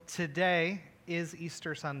Today is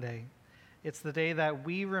Easter Sunday. It's the day that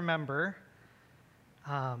we remember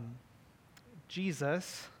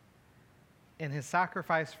Jesus and his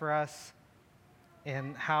sacrifice for us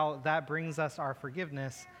and how that brings us our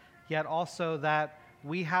forgiveness, yet also that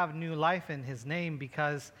we have new life in his name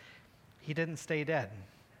because he didn't stay dead.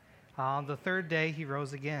 On the third day, he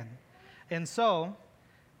rose again. And so,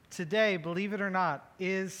 today, believe it or not,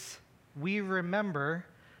 we remember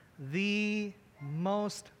the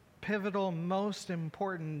most pivotal, most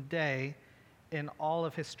important day in all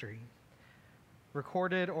of history,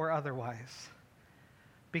 recorded or otherwise.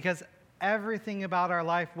 Because everything about our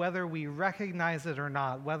life, whether we recognize it or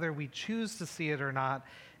not, whether we choose to see it or not,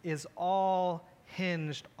 is all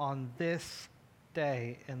hinged on this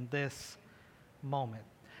day and this moment.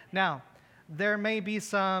 Now, there may be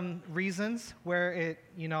some reasons where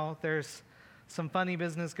there's some funny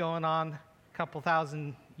business going on a couple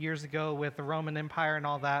thousand years ago with the Roman Empire and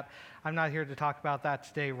all that. I'm not here to talk about that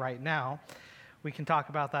today right now. We can talk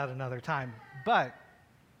about that another time. But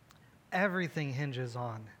everything hinges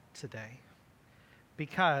on today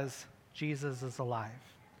because Jesus is alive.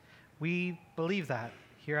 We believe that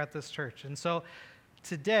here at this church. And so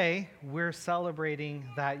today we're celebrating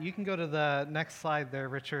that. You can go to the next slide there,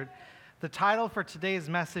 Richard. The title for today's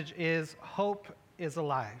message is Hope is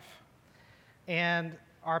Alive. And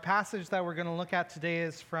our passage that we're going to look at today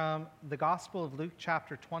is from the Gospel of Luke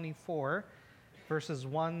chapter 24, verses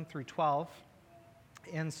 1 through 12.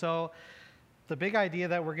 And so the big idea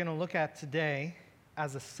that we're going to look at today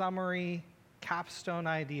as a summary capstone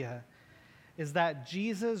idea is that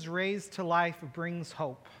Jesus raised to life brings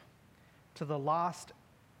hope to the lost,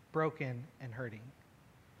 broken, and hurting.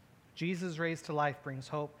 Jesus raised to life brings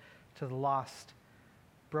hope to the lost,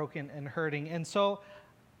 broken, and hurting. And so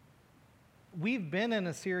we've been in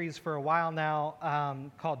a series for a while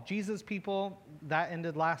now called Jesus People. That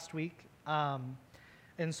ended last week. And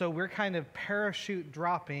so we're kind of parachute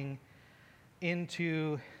dropping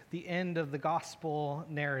into the end of the gospel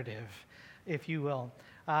narrative, if you will.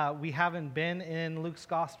 We haven't been in Luke's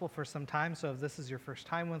gospel for some time, so if this is your first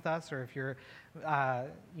time with us, or if you're a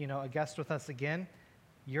guest with us again,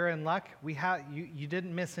 you're in luck. You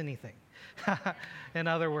didn't miss anything, in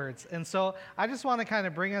other words. And so I just want to kind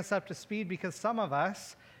of bring us up to speed because some of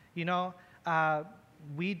us, we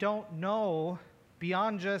don't know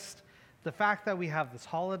beyond just the fact that we have this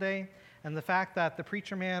holiday and the fact that the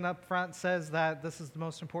preacher man up front says that this is the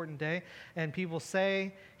most important day, and people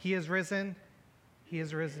say, he is risen. He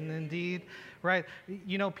is risen indeed, right?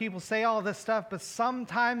 People say all this stuff, but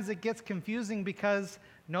sometimes it gets confusing because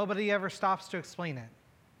nobody ever stops to explain it,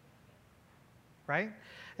 right?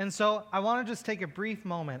 And so I want to just take a brief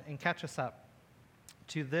moment and catch us up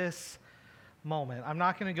to this moment. I'm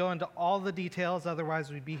not going to go into all the details,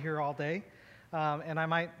 otherwise we'd be here all day. And I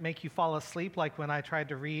might make you fall asleep like when I tried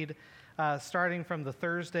to read starting from the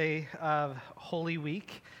Thursday of Holy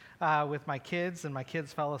Week with my kids, and my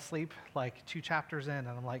kids fell asleep like 2 chapters in, and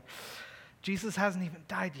I'm like, Jesus hasn't even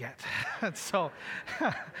died yet. So,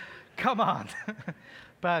 come on.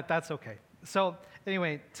 But that's okay. So,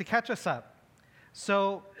 anyway, to catch us up.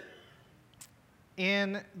 So,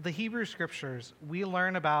 in the Hebrew Scriptures, we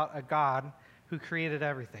learn about a God who created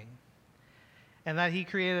everything. And that he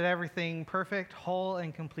created everything perfect, whole,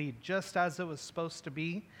 and complete, just as it was supposed to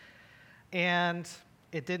be. And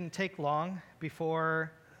it didn't take long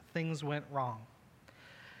before things went wrong.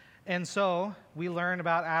 And so we learn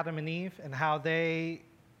about Adam and Eve and how they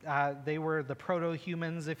were the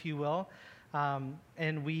proto-humans, if you will.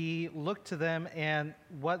 And we look to them and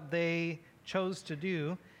what they chose to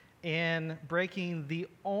do in breaking the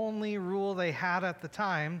only rule they had at the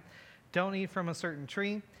time, don't eat from a certain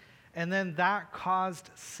tree. And then that caused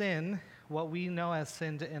sin, what we know as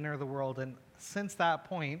sin, to enter the world. And since that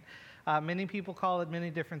point, many people call it many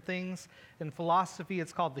different things. In philosophy,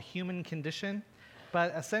 it's called the human condition.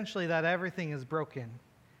 But essentially that everything is broken.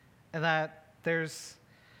 And that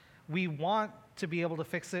we want to be able to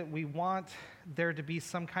fix it. We want there to be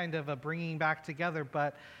some kind of a bringing back together.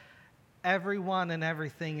 But everyone and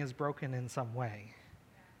everything is broken in some way.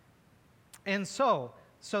 And so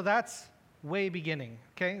that's way beginning,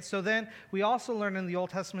 okay? So then we also learn in the Old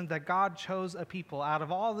Testament that God chose a people out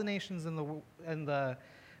of all the nations in the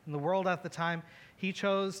world at the time. He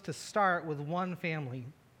chose to start with one family.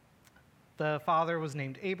 The father was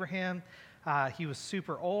named Abraham. He was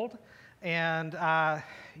super old, and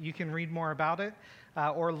you can read more about it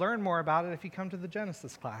or learn more about it if you come to the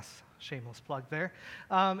Genesis class. Shameless plug there.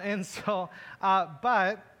 But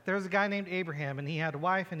there's a guy named Abraham, and he had a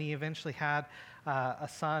wife, and he eventually had a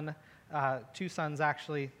son. 2 sons,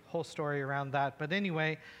 actually, whole story around that. But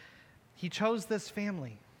anyway, he chose this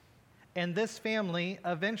family. And this family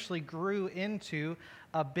eventually grew into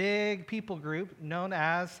a big people group known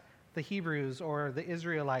as the Hebrews or the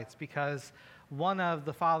Israelites, because one of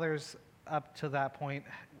the fathers up to that point,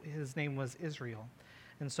 his name was Israel.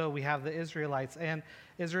 And so we have the Israelites. And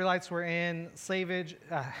Israelites were in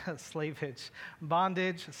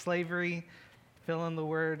bondage, slavery, fill in the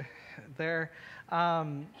word there,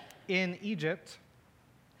 in Egypt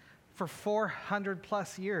for 400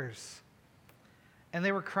 plus years. And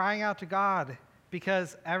they were crying out to God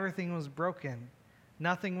because everything was broken.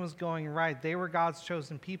 Nothing was going right. They were God's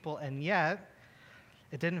chosen people, and yet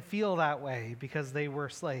it didn't feel that way because they were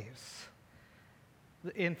slaves.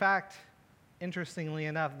 In fact, interestingly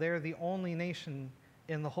enough, they're the only nation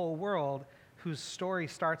in the whole world whose story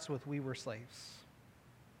starts with "we were slaves."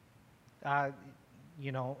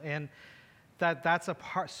 And that's a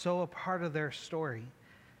part of their story.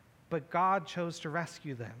 But God chose to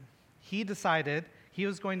rescue them. He decided he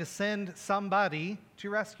was going to send somebody to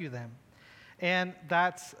rescue them. And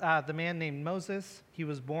that's the man named Moses. He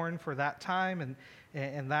was born for that time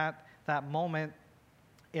and that moment.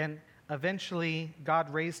 And eventually,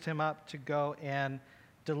 God raised him up to go and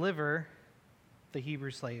deliver the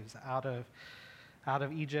Hebrew slaves out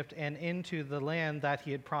of Egypt and into the land that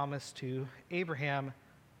he had promised to Abraham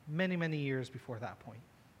many, many years before that point.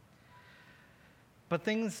 But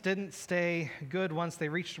things didn't stay good once they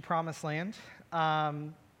reached the promised land.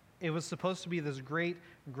 It was supposed to be this great,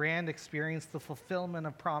 grand experience, the fulfillment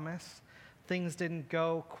of promise. Things didn't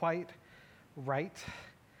go quite right,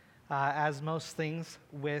 as most things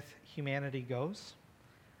with humanity goes.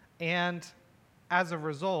 And as a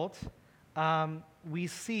result, we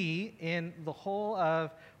see in the whole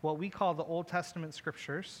of what we call the Old Testament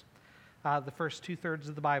scriptures, the first 2/3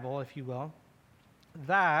 of the Bible, if you will,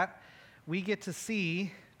 that we get to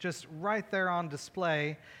see just right there on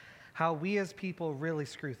display how we as people really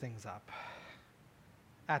screw things up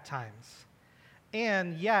at times.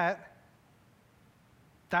 And yet,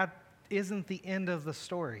 that isn't the end of the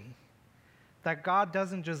story. That God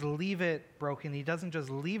doesn't just leave it broken. He doesn't just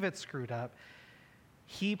leave it screwed up.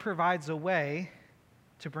 He provides a way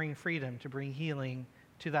to bring freedom, to bring healing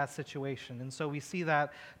to that situation. And so we see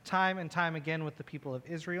that time and time again with the people of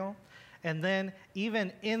Israel. And then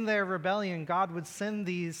even in their rebellion, God would send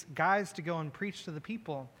these guys to go and preach to the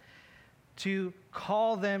people, to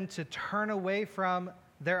call them to turn away from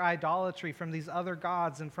their idolatry, from these other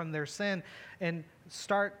gods and from their sin, and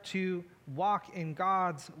start to walk in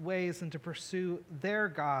God's ways and to pursue their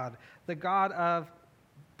God, the God of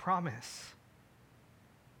promise.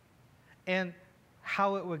 And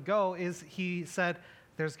how it would go is he said,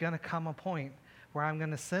 there's going to come a point where I'm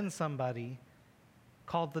going to send somebody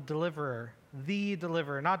called the deliverer,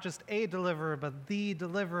 not just a deliverer, but the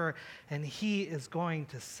deliverer, and he is going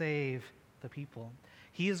to save the people.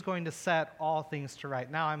 He is going to set all things to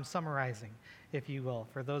right. Now I'm summarizing, if you will,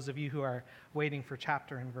 for those of you who are waiting for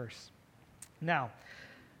chapter and verse. Now,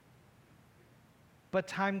 but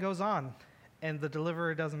time goes on, and the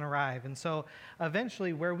deliverer doesn't arrive. And so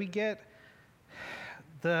eventually where we get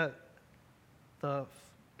the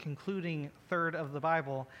concluding third of the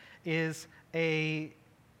Bible is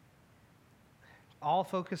all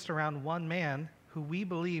focused around one man who we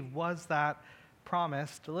believe was that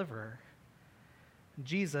promised deliverer.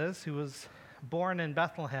 Jesus, who was born in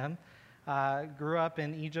Bethlehem, grew up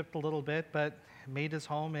in Egypt a little bit, but made his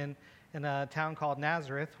home in a town called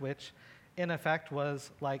Nazareth, which in effect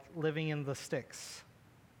was like living in the sticks,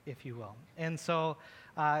 if you will. And so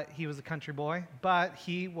he was a country boy, but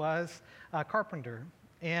he was a carpenter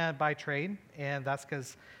and by trade, and that's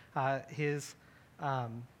because his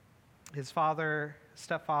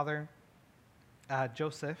stepfather,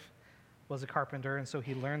 Joseph, was a carpenter, and so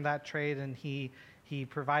he learned that trade, and he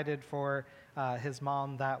provided for his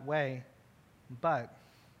mom that way. But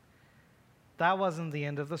that wasn't the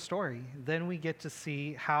end of the story. Then we get to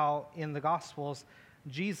see how in the Gospels,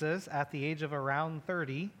 Jesus, at the age of around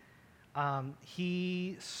 30,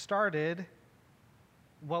 he started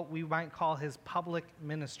what we might call his public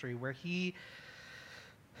ministry, where he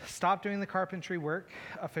stopped doing the carpentry work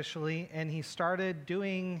officially, and he started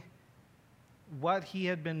doing what he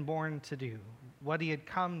had been born to do, what he had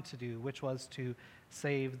come to do, which was to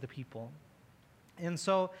save the people. And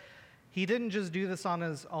so he didn't just do this on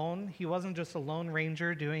his own. He wasn't just a lone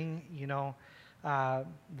ranger doing,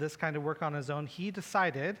 this kind of work on his own. He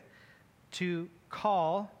decided to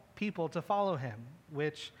call people to follow him,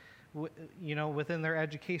 which, within their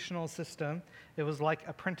educational system, it was like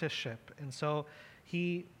apprenticeship. And so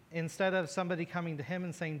he, instead of somebody coming to him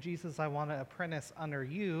and saying, Jesus, I want to apprentice under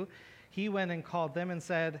you, he went and called them and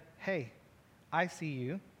said, hey, I see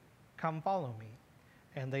you, come follow me.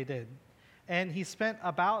 And they did. And he spent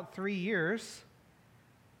about 3 years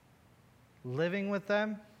living with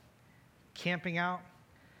them, camping out,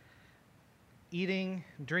 eating,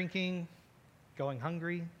 drinking, going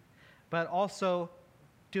hungry, but also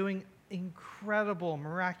doing incredible,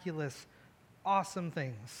 miraculous, awesome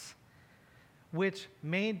things, which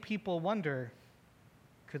made people wonder,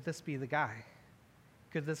 could this be the guy?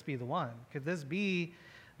 Could this be the one? Could this be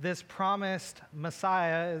this promised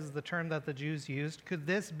Messiah, is the term that the Jews used? Could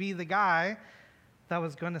this be the guy that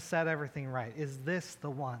was going to set everything right? Is this the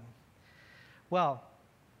one? Well,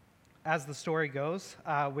 as the story goes,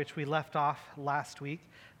 which we left off last week,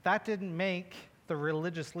 that didn't make the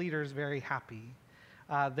religious leaders very happy.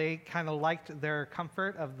 They kind of liked their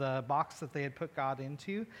comfort of the box that they had put God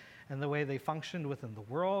into and the way they functioned within the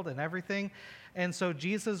world and everything. And so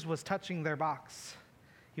Jesus was touching their box.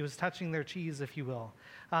 He was touching their cheese, if you will.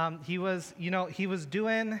 He was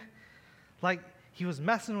doing, like, he was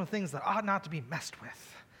messing with things that ought not to be messed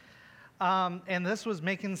with. And this was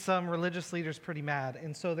making some religious leaders pretty mad.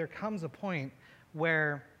 And so there comes a point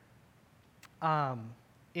where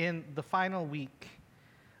in the final week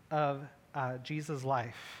of Jesus'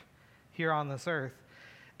 life here on this earth,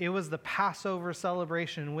 it was the Passover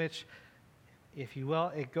celebration, which, if you will,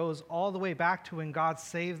 it goes all the way back to when God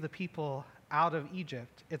saved the people out of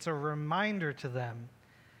Egypt. It's a reminder to them,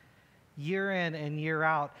 year in and year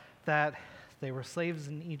out, that they were slaves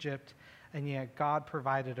in Egypt, and yet God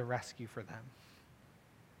provided a rescue for them.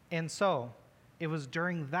 And so, it was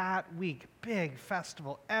during that week, big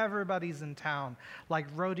festival, everybody's in town,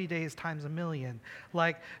 like Roadie Days times a million,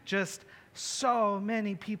 like just so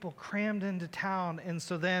many people crammed into town. And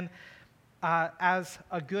so then, as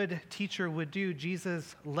a good teacher would do,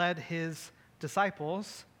 Jesus led his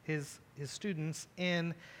disciples, his students,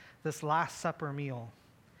 in this Last Supper meal,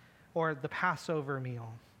 or the Passover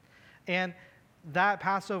meal. And that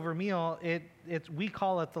Passover meal, we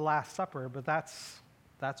call it the Last Supper, but that's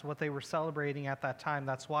what they were celebrating at that time.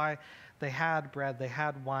 That's why they had bread, they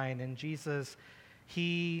had wine, and Jesus,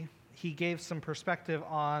 he gave some perspective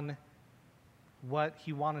on what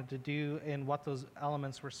he wanted to do and what those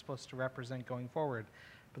elements were supposed to represent going forward.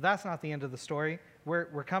 But that's not the end of the story.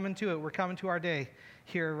 We're coming to it. We're coming to our day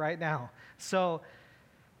here right now. So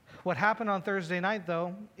what happened on Thursday night,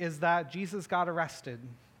 though, is that Jesus got arrested.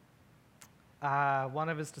 One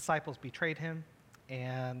of his disciples betrayed him,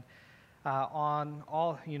 and on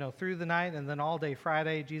all, through the night and then all day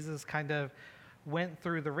Friday, Jesus kind of went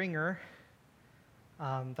through the ringer.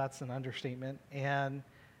 That's an understatement, and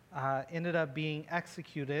ended up being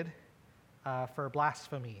executed for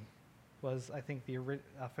blasphemy, was, I think, the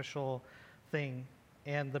official thing.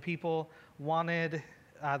 And the people wanted,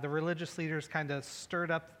 the religious leaders kind of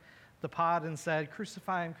stirred up the pot and said,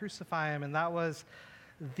 crucify him, and that was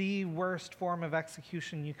the worst form of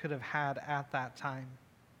execution you could have had at that time.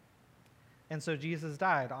 And so Jesus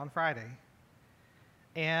died on Friday.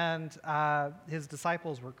 And his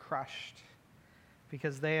disciples were crushed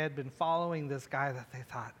because they had been following this guy that they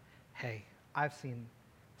thought, hey, I've seen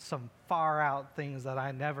some far out things that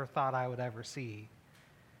I never thought I would ever see.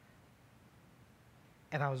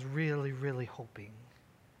 And I was really, really hoping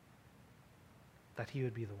that he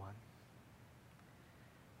would be the one.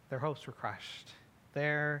 Their hopes were crushed.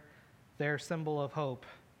 Their symbol of hope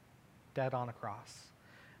dead on a cross.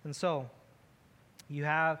 And so you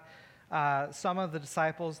have some of the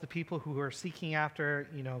disciples, the people who were seeking after,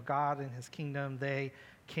 God and his kingdom, they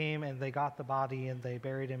came and they got the body and they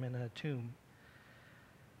buried him in a tomb.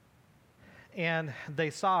 And they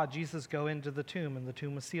saw Jesus go into the tomb, and the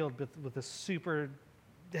tomb was sealed with a super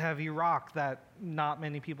heavy rock that not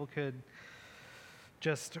many people could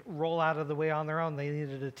just roll out of the way on their own. They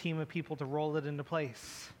needed a team of people to roll it into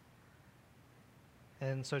place.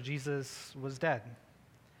 And so Jesus was dead.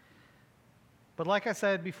 But like I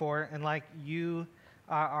said before, and like you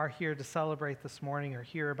are here to celebrate this morning or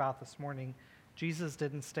hear about this morning, Jesus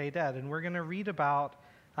didn't stay dead. And we're going to read about,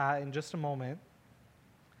 in just a moment,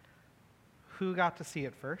 who got to see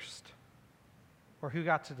it first, or who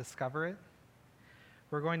got to discover it.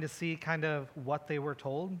 We're going to see kind of what they were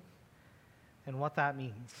told and what that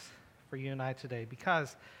means for you and I today,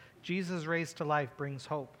 because Jesus raised to life brings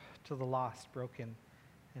hope to the lost, broken,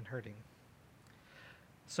 and hurting.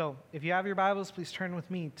 So if you have your Bibles, please turn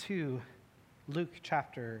with me to Luke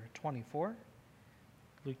chapter 24.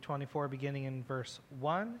 Luke 24, beginning in verse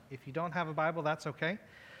 1. If you don't have a Bible, that's okay.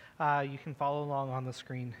 You can follow along on the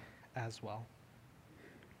screen as well.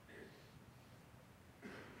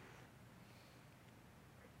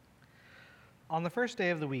 On the first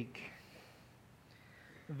day of the week,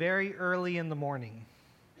 very early in the morning,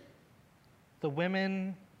 the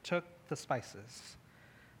women took the spices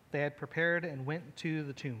they had prepared and went to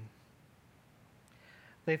the tomb.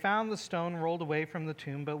 They found the stone rolled away from the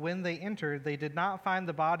tomb, but when they entered, they did not find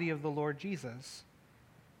the body of the Lord Jesus.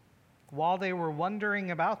 While they were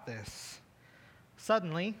wondering about this,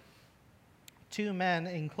 suddenly 2 men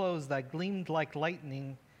in clothes that gleamed like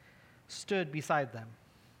lightning stood beside them.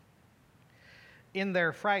 In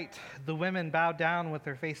their fright, the women bowed down with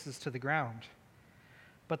their faces to the ground.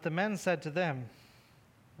 But the men said to them,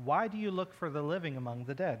 "Why do you look for the living among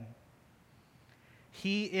the dead?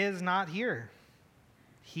 He is not here.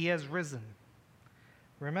 He has risen.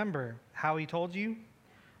 Remember how he told you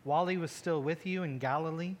while he was still with you in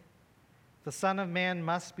Galilee? The Son of Man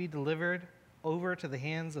must be delivered over to the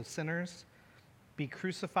hands of sinners, be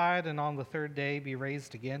crucified, and on the 3rd day be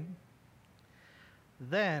raised again."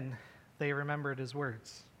 Then they remembered his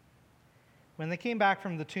words. When they came back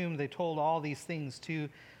from the tomb, they told all these things to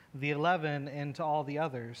the 11 and to all the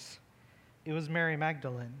others. It was Mary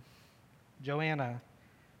Magdalene, Joanna,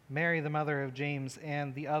 Mary the mother of James,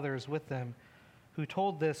 and the others with them who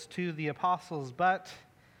told this to the apostles, but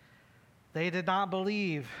they did not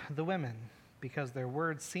believe the women because their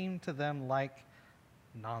words seemed to them like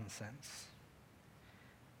nonsense.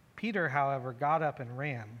 Peter, however, got up and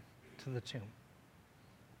ran to the tomb.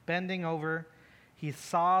 Bending over, he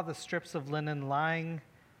saw the strips of linen lying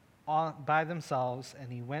by themselves,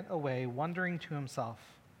 and he went away wondering to himself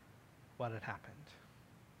what had happened.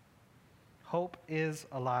 Hope is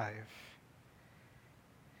alive.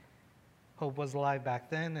 Hope was alive back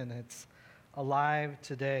then, and it's alive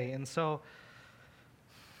today. And so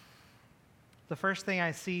the first thing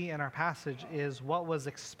I see in our passage is what was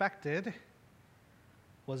expected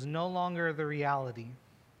was no longer the reality.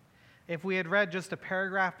 If we had read just a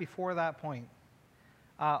paragraph before that point,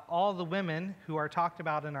 all the women who are talked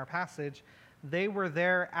about in our passage, they were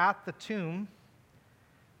there at the tomb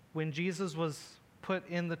when Jesus was put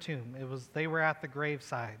in the tomb. They were at the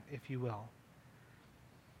graveside, if you will,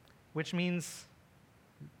 which means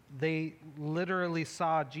they literally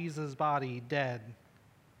saw Jesus' body dead,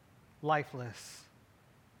 lifeless,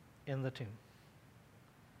 in the tomb.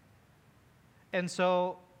 And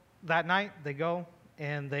so that night they go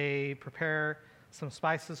and they prepare some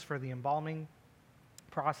spices for the embalming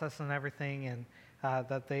process and everything, and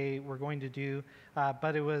that they were going to do.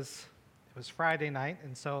 But it was Friday night,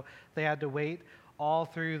 and so they had to wait all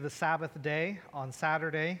through the Sabbath day on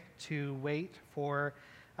Saturday to wait for,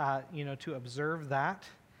 to observe that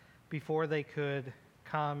before they could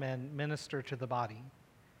come and minister to the body.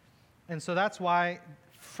 And so that's why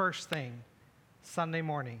first thing, Sunday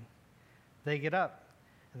morning, they get up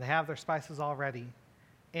and they have their spices all ready.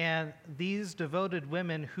 And these devoted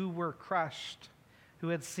women who were crushed, who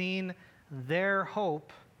had seen their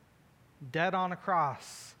hope dead on a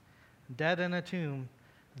cross, dead in a tomb,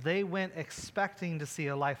 they went expecting to see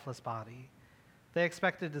a lifeless body. They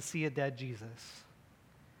expected to see a dead Jesus.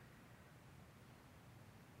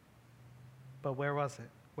 But where was it?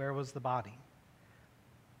 Where was the body?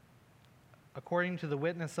 According to the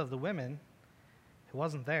witness of the women, it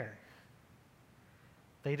wasn't there.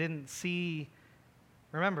 They didn't see,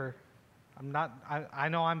 remember, I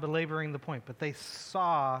know I'm belaboring the point, but they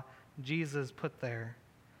saw Jesus put there.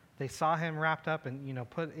 They saw him wrapped up and,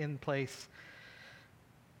 put in place.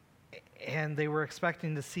 And they were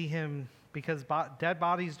expecting to see him because dead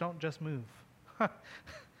bodies don't just move.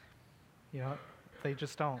 They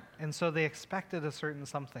just don't. And so they expected a certain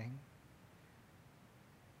something.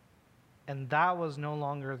 And that was no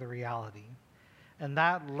longer the reality. And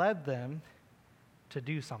that led them to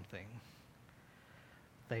do something.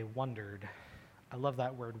 They wondered. I love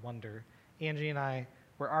that word, wonder. Angie and I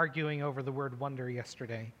were arguing over the word wonder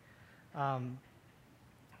yesterday,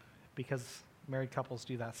 because married couples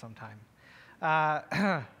do that sometime.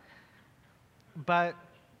 But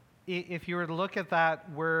if you were to look at that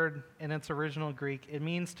word in its original Greek, it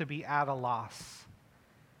means to be at a loss,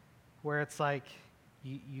 where it's like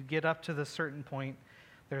you get up to this certain point,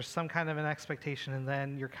 there's some kind of an expectation, and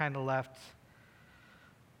then you're kind of left,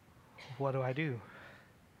 what do I do?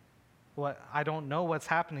 I don't know what's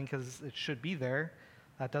happening because it should be there.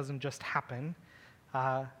 That doesn't just happen.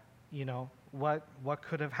 What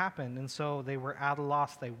could have happened? And so they were at a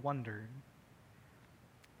loss. They wondered.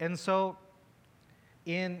 And so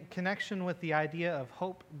in connection with the idea of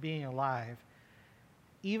hope being alive,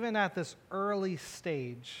 even at this early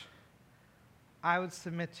stage, I would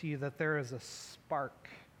submit to you that there is a spark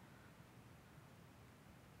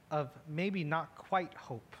of maybe not quite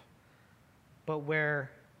hope, but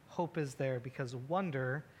where hope is there, because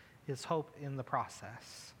wonder is hope in the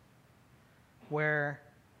process. Where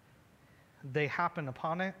they happen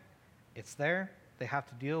upon it, it's there, they have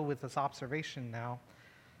to deal with this observation now,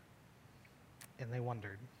 and they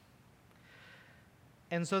wondered.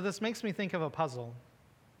 And so this makes me think of a puzzle.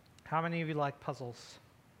 How many of you like puzzles?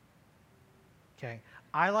 Okay.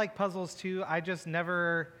 I like puzzles too. I just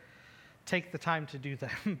never take the time to do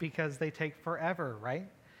them because they take forever, right?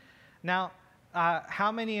 Now,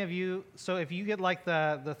 how many of you, so if you get like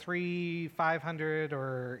the 500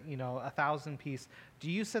 or 1,000 piece, do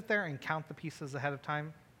you sit there and count the pieces ahead of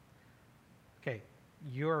time? Okay,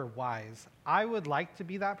 you're wise. I would like to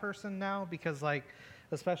be that person now because, like,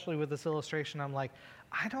 especially with this illustration, I'm like,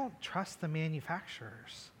 I don't trust the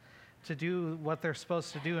manufacturers to do what they're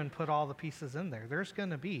supposed to do and put all the pieces in there. There's going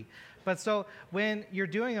to be. But so when you're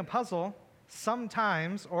doing a puzzle,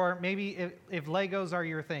 sometimes, or maybe if Legos are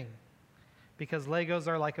your thing, because Legos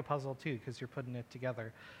are like a puzzle too, because you're putting it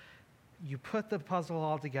together. You put the puzzle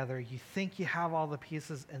all together, you think you have all the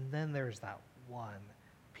pieces, and then there's that one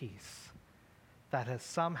piece that has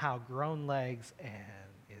somehow grown legs and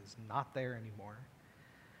is not there anymore.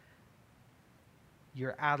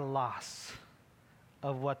 You're at a loss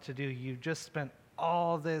of what to do. You've just spent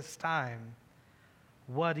all this time.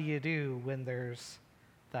 What do you do when there's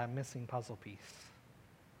that missing puzzle piece?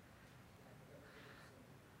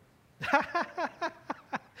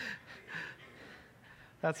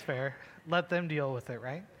 That's fair. Let them deal with it,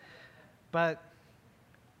 right? But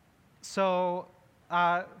so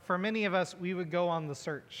for many of us, we would go on the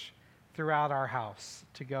search throughout our house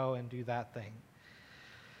to go and do that thing.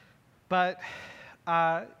 But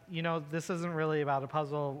this isn't really about a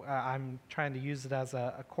puzzle. I'm trying to use it as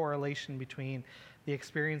a correlation between the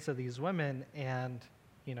experience of these women and,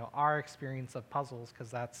 our experience of puzzles, because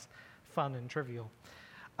that's fun and trivial.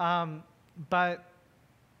 But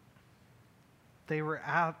they were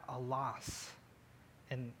at a loss,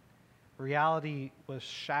 and reality was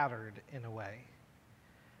shattered in a way.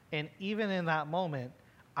 And even in that moment,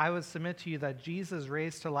 I would submit to you that Jesus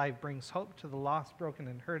raised to life brings hope to the lost, broken,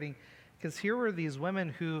 and hurting. Because here were these women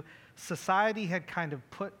who society had kind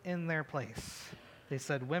of put in their place. They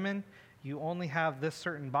said, women, you only have this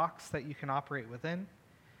certain box that you can operate within.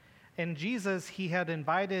 And Jesus, he had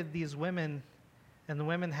invited these women, and the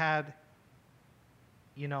women had,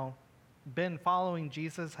 been following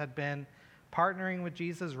Jesus, had been partnering with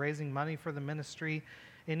Jesus, raising money for the ministry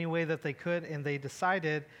any way that they could, and they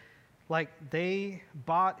decided, they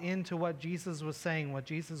bought into what Jesus was saying, what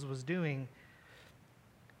Jesus was doing.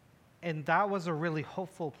 And that was a really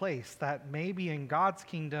hopeful place, that maybe in God's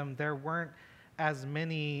kingdom there weren't as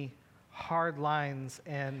many hard lines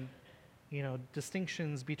and,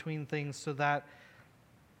 distinctions between things, so that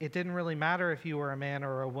it didn't really matter if you were a man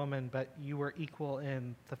or a woman, but you were equal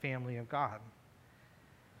in the family of God.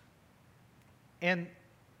 And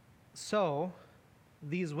so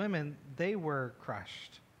these women, they were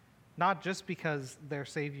crushed. Not just because their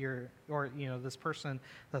Savior, or, this person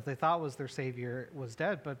that they thought was their Savior was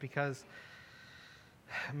dead, but because,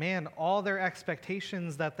 man, all their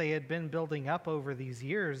expectations that they had been building up over these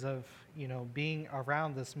years of, being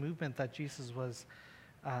around this movement that Jesus was,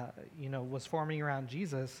 was forming around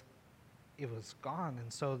Jesus, it was gone.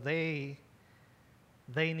 And so they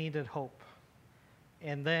needed hope.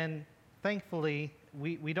 And then, thankfully,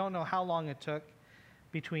 we don't know how long it took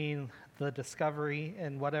between the discovery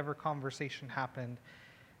and whatever conversation happened.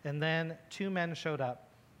 And then 2 men showed up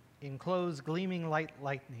in clothes gleaming like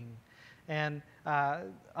lightning. And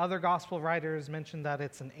other gospel writers mentioned that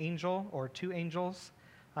it's an angel or 2 angels.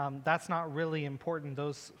 That's not really important,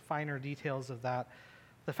 those finer details of that.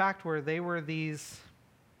 The fact were they were these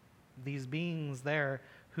beings there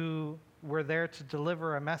who were there to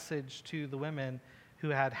deliver a message to the women who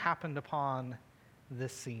had happened upon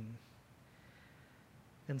this scene.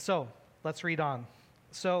 And so, let's read on.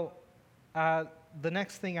 So, the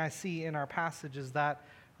next thing I see in our passage is that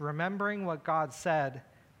remembering what God said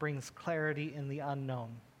brings clarity in the unknown.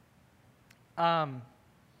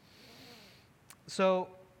 So,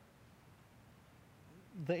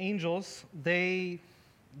 the angels, they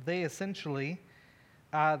essentially,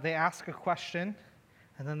 they ask a question,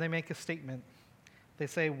 and then they make a statement. They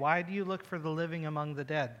say, "Why do you look for the living among the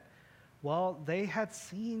dead?" Well, they had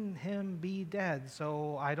seen him be dead,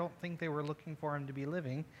 so I don't think they were looking for him to be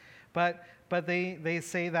living. But they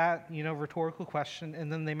say that, rhetorical question,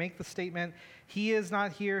 and then they make the statement, "He is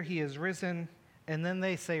not here, he is risen." And then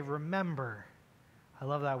they say, "Remember." I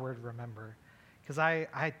love that word, remember, because I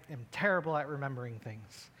am terrible at remembering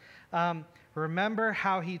things. "Remember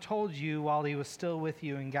how he told you while he was still with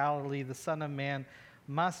you in Galilee, the Son of Man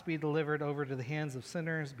must be delivered over to the hands of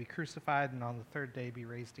sinners, be crucified, and on the 3rd day be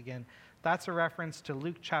raised again." That's a reference to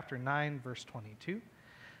Luke chapter 9, verse 22.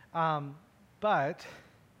 But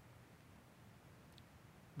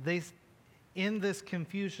in this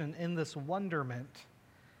confusion, in this wonderment,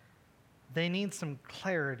 they need some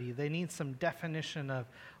clarity. They need some definition of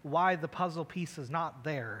why the puzzle piece is not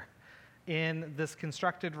there in this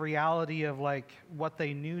constructed reality of like what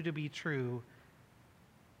they knew to be true.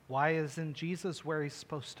 Why isn't Jesus where he's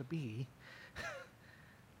supposed to be?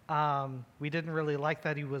 We didn't really like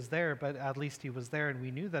that he was there, but at least he was there, and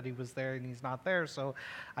we knew that he was there, and he's not there. So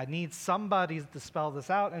I need somebody to spell this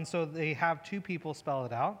out. And so they have two people spell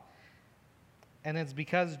it out. And it's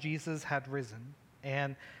because Jesus had risen.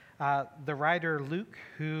 And the writer Luke,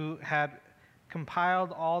 who had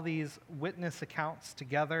compiled all these witness accounts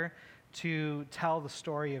together to tell the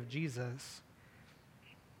story of Jesus,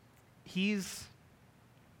 he's,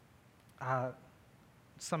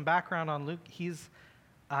 some background on Luke, he's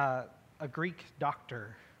a Greek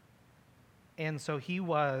doctor. And so he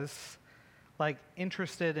was like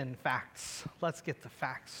interested in facts. Let's get the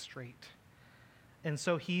facts straight. And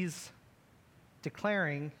so he's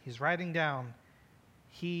declaring, he's writing down,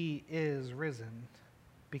 he is risen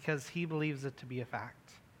because he believes it to be a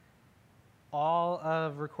fact. All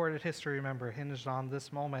of recorded history, remember, hinged on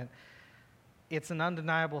this moment. It's an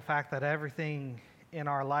undeniable fact that everything in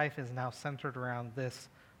our life is now centered around this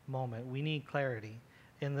moment. We need clarity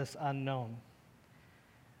in this unknown.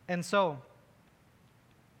 And so,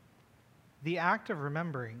 the act of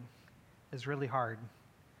remembering is really hard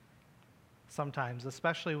sometimes,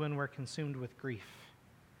 especially when we're consumed with grief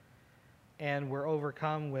and we're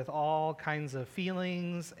overcome with all kinds of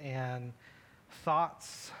feelings and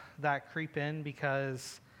thoughts that creep in,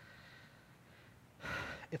 because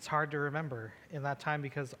it's hard to remember in that time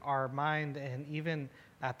because our mind, and even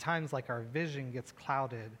at times like our vision, gets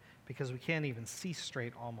clouded because we can't even see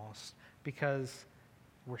straight almost because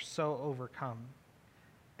we're so overcome.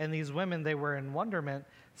 And these women, they were in wonderment.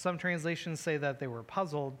 Some translations say that they were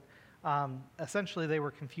puzzled. Essentially, they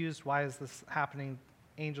were confused. Why is this happening?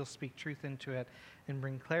 Angels speak truth into it and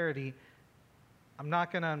bring clarity. I'm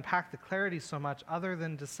not going to unpack the clarity so much other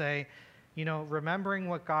than to say, remembering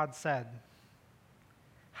what God said.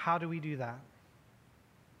 How do we do that?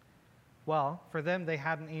 Well, for them, they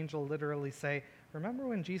had an angel literally say, remember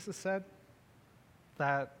when Jesus said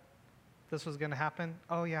that this was going to happen?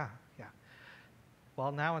 Oh, yeah.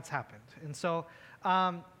 Well, now it's happened. And so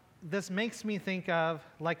this makes me think of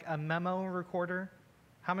like a memo recorder.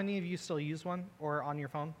 How many of you still use one, or on your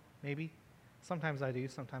phone, maybe? Sometimes I do,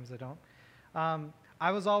 sometimes I don't.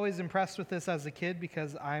 I was always impressed with this as a kid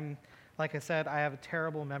because like I said, I have a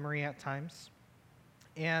terrible memory at times.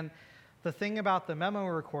 And the thing about the memo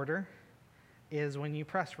recorder is when you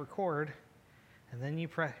press record, and then you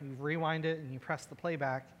rewind it and you press the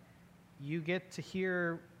playback, you get to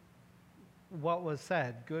hear what was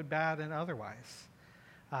said, good, bad, and otherwise.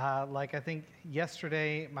 Like I think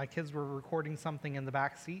yesterday, my kids were recording something in the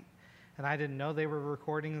back seat, and I didn't know they were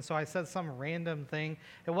recording, and so I said some random thing.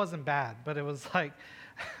 It wasn't bad, but it was like,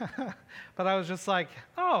 but I was just like,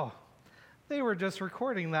 oh, they were just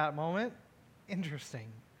recording that moment. Interesting.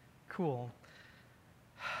 Cool.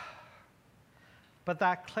 But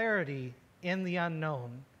that clarity in the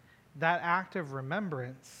unknown, that act of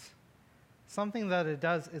remembrance, something that it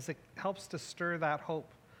does is it helps to stir that hope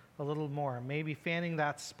a little more, maybe fanning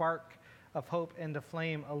that spark of hope into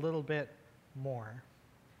flame a little bit more.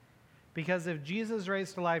 Because if Jesus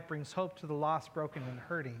raised to life brings hope to the lost, broken, and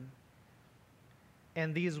hurting,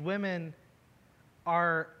 and these women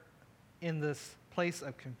are in this place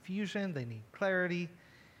of confusion, they need clarity,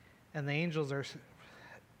 and the angels are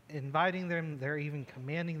inviting them, they're even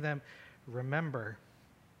commanding them, remember,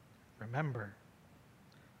 remember,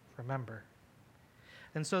 remember.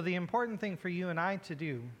 And so the important thing for you and I to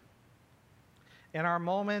do in our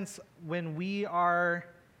moments when we are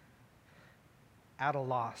at a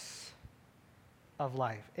loss of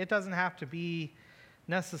life, it doesn't have to be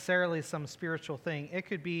necessarily some spiritual thing. It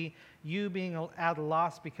could be you being at a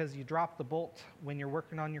loss because you dropped the bolt when you're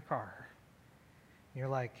working on your car. You're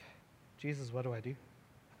like, Jesus, what do I do?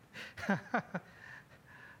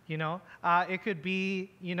 It could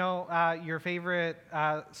be, your favorite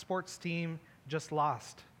sports team just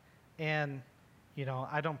lost. And,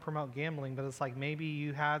 I don't promote gambling, but it's like maybe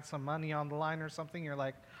you had some money on the line or something. You're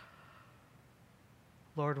like,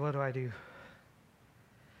 Lord, what do I do?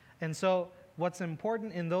 And so what's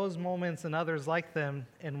important in those moments and others like them,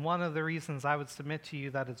 and one of the reasons I would submit to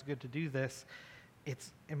you that it's good to do this,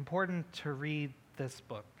 it's important to read this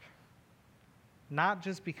book. Not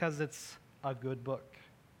just because it's a good book,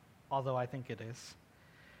 although I think it is.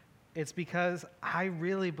 It's because I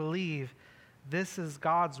really believe this is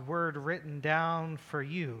God's word written down for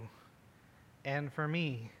you and for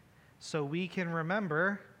me, so we can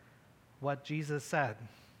remember what Jesus said.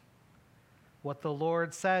 what the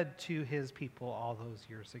Lord said to his people all those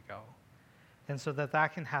years ago. And so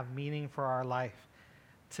that can have meaning for our life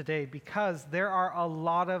today, because there are a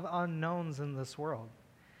lot of unknowns in this world.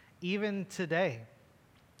 Even today,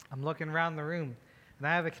 I'm looking around the room, and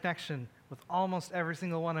I have a connection with almost every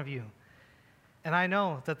single one of you. And I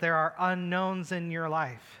know that there are unknowns in your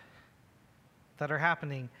life that are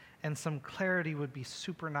happening, and some clarity would be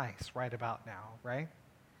super nice right about now, right?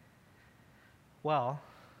 Well,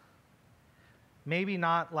 maybe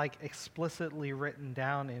not like explicitly written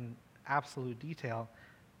down in absolute detail,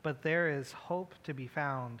 but there is hope to be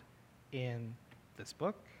found in this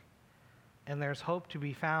book, and there's hope to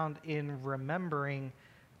be found in remembering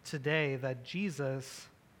today that Jesus,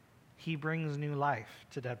 he brings new life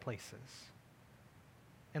to dead places.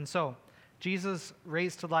 And so, Jesus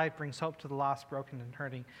raised to life brings hope to the lost, broken, and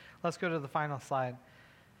hurting. Let's go to the final slide.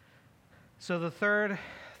 So the third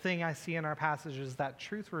thing I see in our passage is that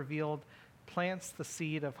truth revealed plants the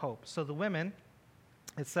seed of hope. So the women,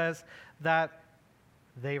 it says that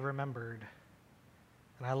they remembered.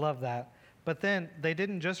 And I love that. But then they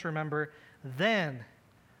didn't just remember, then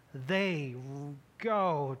they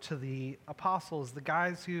go to the apostles, the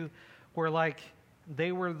guys who were like,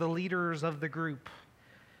 they were the leaders of the group.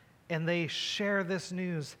 And they share this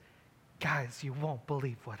news. Guys, you won't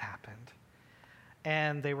believe what happened.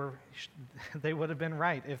 And they would have been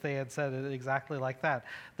right if they had said it exactly like that.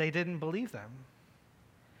 They didn't believe them.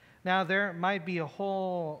 Now, there might be a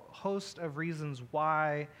whole host of reasons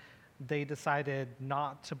why they decided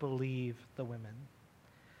not to believe the women.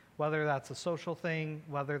 Whether that's a social thing,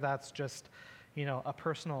 whether that's just, a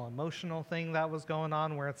personal, emotional thing that was going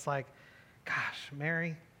on where it's like, gosh,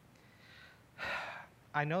 Mary,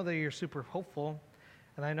 I know that you're super hopeful,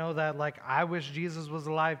 and I know that, I wish Jesus was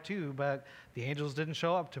alive too, but the angels didn't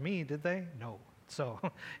show up to me, did they? No. So,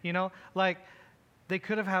 they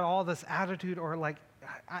could have had all this attitude, or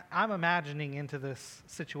I'm imagining into this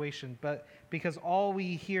situation, but because all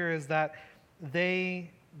we hear is that they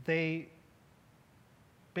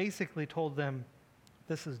basically told them,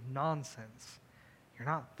 this is nonsense. You're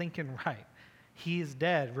not thinking right. He's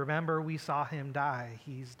dead. Remember, we saw him die.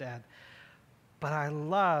 He's dead. But I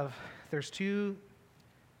love, there's a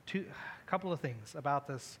couple of things about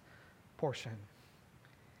this portion.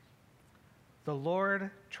 The Lord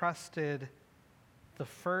trusted the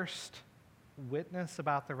first witness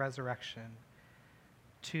about the resurrection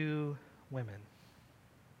to women.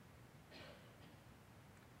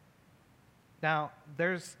 Now,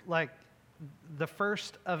 there's the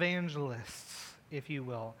first evangelists, if you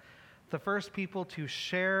will, the first people to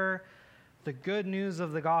share the good news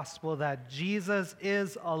of the gospel that Jesus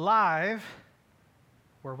is alive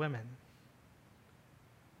were women.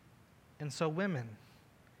 And so women,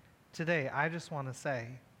 today, I just want to say,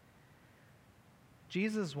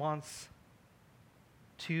 Jesus wants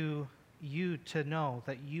you to know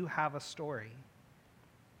that you have a story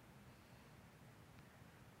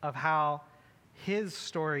of how his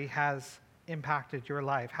story has impacted your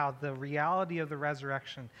life, how the reality of the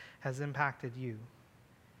resurrection has impacted you.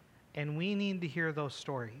 And we need to hear those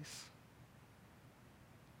stories.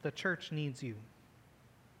 The church needs you,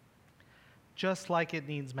 just like it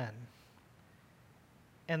needs men.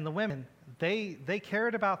 And the women, they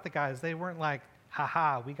cared about the guys. They weren't like,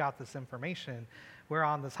 haha, we got this information, we're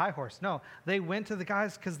on this high horse. No, they went to the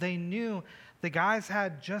guys because they knew the guys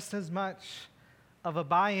had just as much of a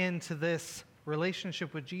buy-in to this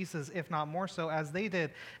relationship with Jesus, if not more so, as they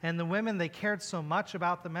did. And the women, they cared so much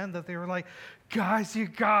about the men that they were like, guys, you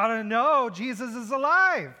gotta know Jesus is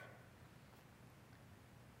alive.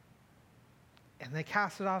 And they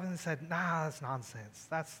cast it off and said, nah, that's nonsense.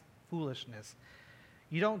 That's foolishness.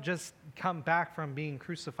 You don't just come back from being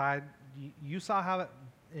crucified. You saw how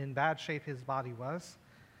in bad shape his body was.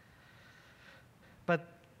 But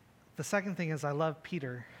the second thing is I love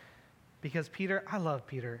Peter, because I love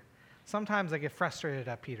Peter. Sometimes I get frustrated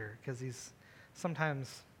at Peter because he's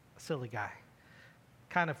sometimes a silly guy,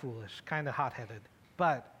 kind of foolish, kind of hot-headed.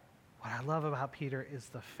 But what I love about Peter is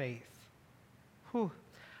the faith.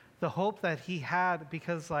 The hope that he had,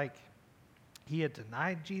 because he had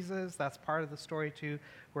denied Jesus. That's part of the story too,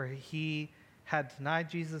 where he had denied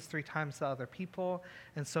Jesus 3 times to other people.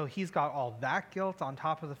 And so he's got all that guilt on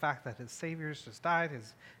top of the fact that his Savior's just died,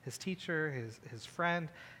 his teacher, his friend.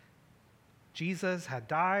 Jesus had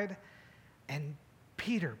died, and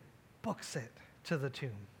Peter books it to the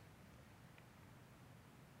tomb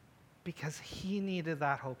because he needed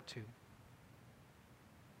that hope too.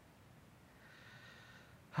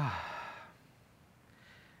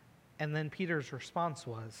 And then Peter's response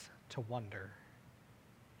was to wonder.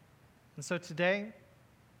 And so today,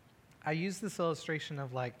 I use this illustration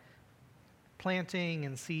of planting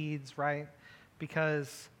and seeds, right?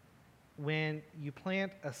 Because when you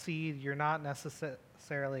plant a seed, you're not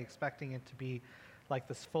necessarily expecting it to be like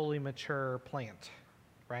this fully mature plant,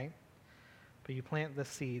 right? But you plant the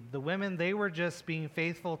seed. The women, they were just being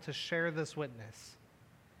faithful to share this witness.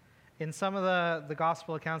 In some of the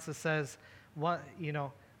gospel accounts, it says,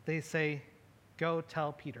 they say, go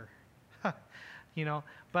tell Peter,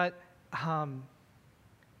 but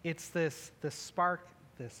it's this spark,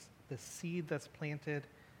 this seed that's planted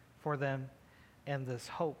for them, and this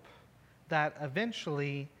hope that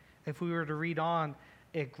eventually, if we were to read on,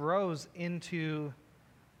 it grows into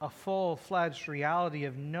a full-fledged reality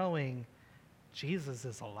of knowing Jesus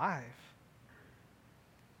is alive.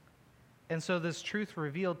 And so this truth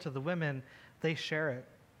revealed to the women, they share it.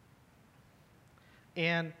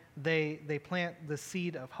 And they plant the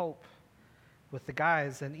seed of hope with the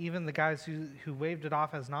guys. And even the guys who waved it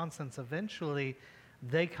off as nonsense, eventually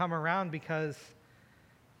they come around because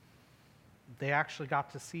they actually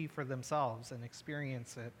got to see for themselves and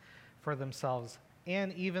experience it for themselves.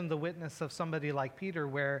 And even the witness of somebody like Peter,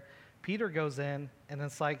 where Peter goes in and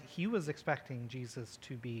it's like he was expecting Jesus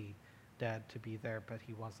to be dead, to be there, but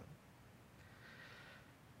he wasn't.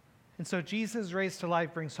 And so Jesus raised to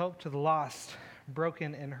life brings hope to the lost,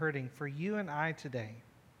 broken, and hurting for you and I today.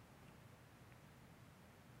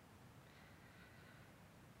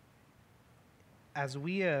 As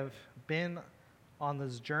we have been on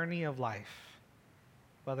this journey of life,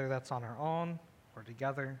 whether that's on our own or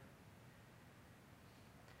together,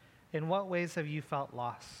 in what ways have you felt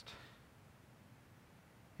lost?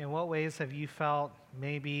 In what ways have you felt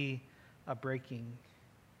maybe a breaking?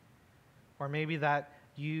 Or maybe that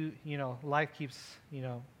life keeps,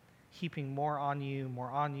 heaping more on you,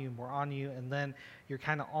 and then you're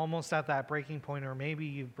kind of almost at that breaking point, or maybe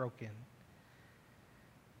you've broken.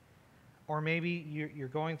 Or maybe you're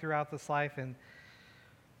going throughout this life and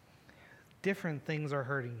different things are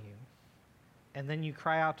hurting you. And then you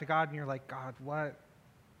cry out to God and you're like, God, what?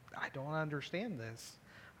 I don't understand this.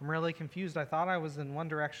 I'm really confused. I thought I was in one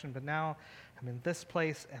direction, but now I'm in this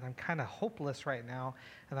place and I'm kind of hopeless right now.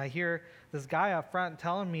 And I hear this guy up front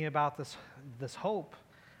telling me about this hope.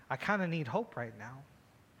 I kind of need hope right now.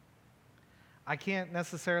 I can't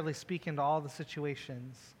necessarily speak into all the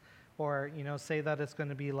situations or, say that it's going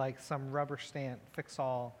to be like some rubber stamp,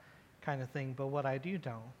 fix-all kind of thing. But what I do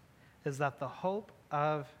know is that the hope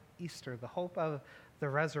of Easter, the hope of the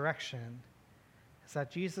resurrection, is that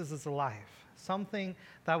Jesus is alive. Something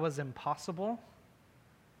that was impossible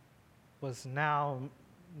was now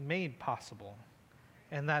made possible.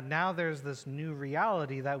 And that now there's this new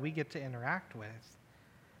reality that we get to interact with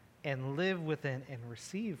and live within and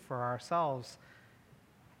receive for ourselves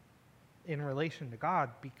in relation to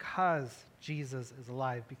God because Jesus is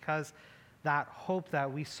alive, because that hope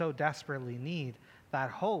that we so desperately need,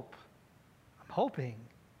 that hope, I'm hoping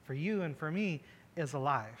for you and for me, is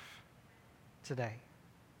alive today.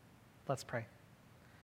 Let's pray.